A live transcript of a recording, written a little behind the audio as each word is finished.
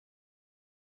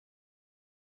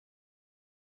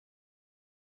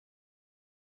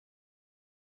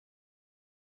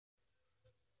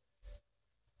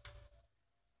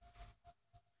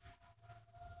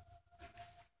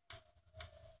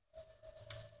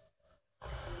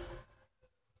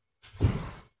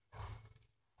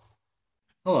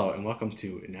Hello and welcome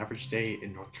to An Average Day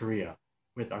in North Korea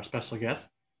with our special guest,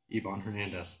 Yvonne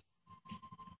Hernandez.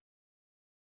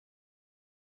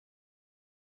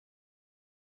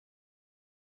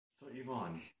 So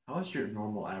Yvonne, how is your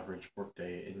normal average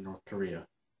workday in North Korea?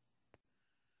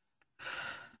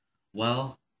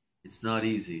 Well, it's not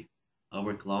easy. I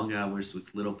work long hours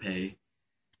with little pay.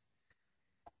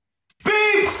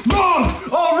 Beep! Wrong!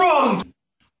 All wrong!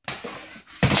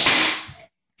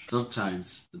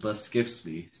 Sometimes the bus skips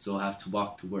me, so I have to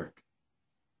walk to work.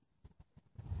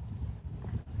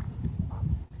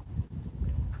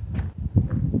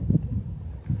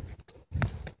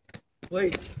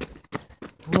 Wait!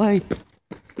 Wait!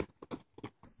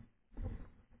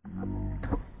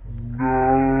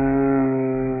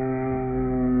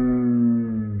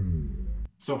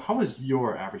 So how is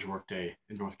your average workday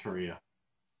in North Korea?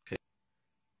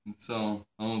 So,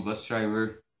 I'm a bus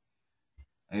driver.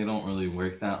 I don't really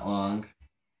work that long.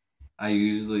 I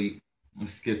usually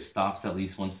skip stops at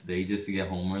least once a day just to get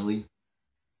home early.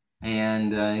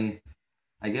 And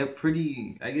I get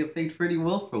paid pretty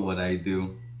well for what I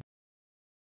do.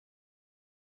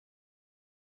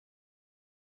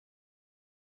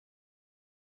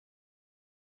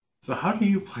 So how do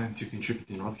you plan to contribute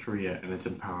to North Korea and its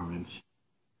empowerment?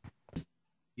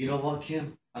 You know what,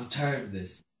 Kim? I'm tired of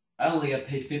this. I only get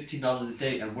paid $15 a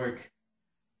day and work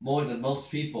more than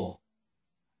most people.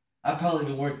 I probably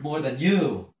even work more than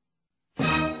you. You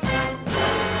know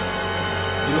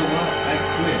what? I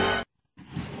quit.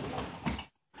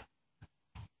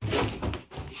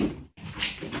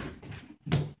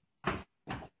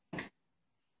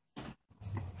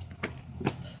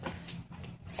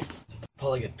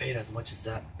 Probably get paid as much as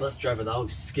that bus driver that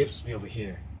always skips me over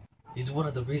here. He's one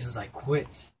of the reasons I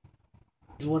quit.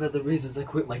 He's one of the reasons I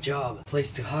quit my job. A place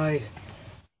to hide.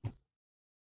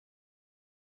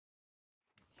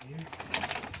 Here?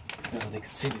 No, they can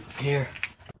see me from here.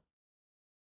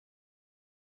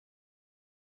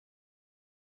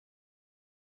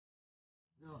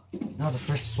 No, the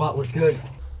first spot was good.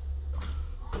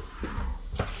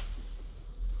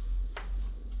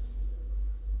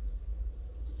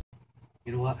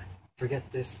 You know what? Forget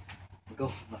this. I'll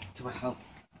go to my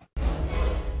house.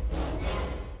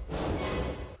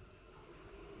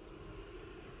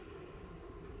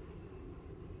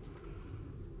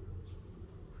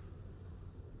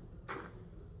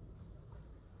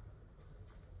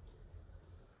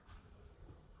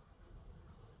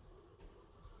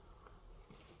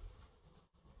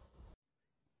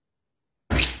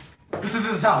 This is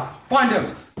his house. Find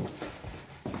him!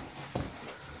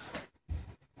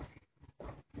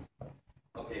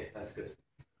 Okay, that's good.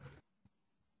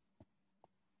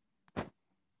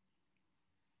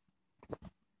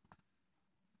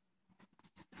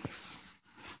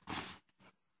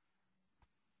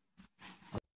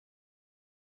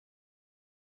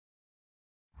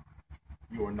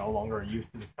 You are no longer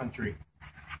used to this country.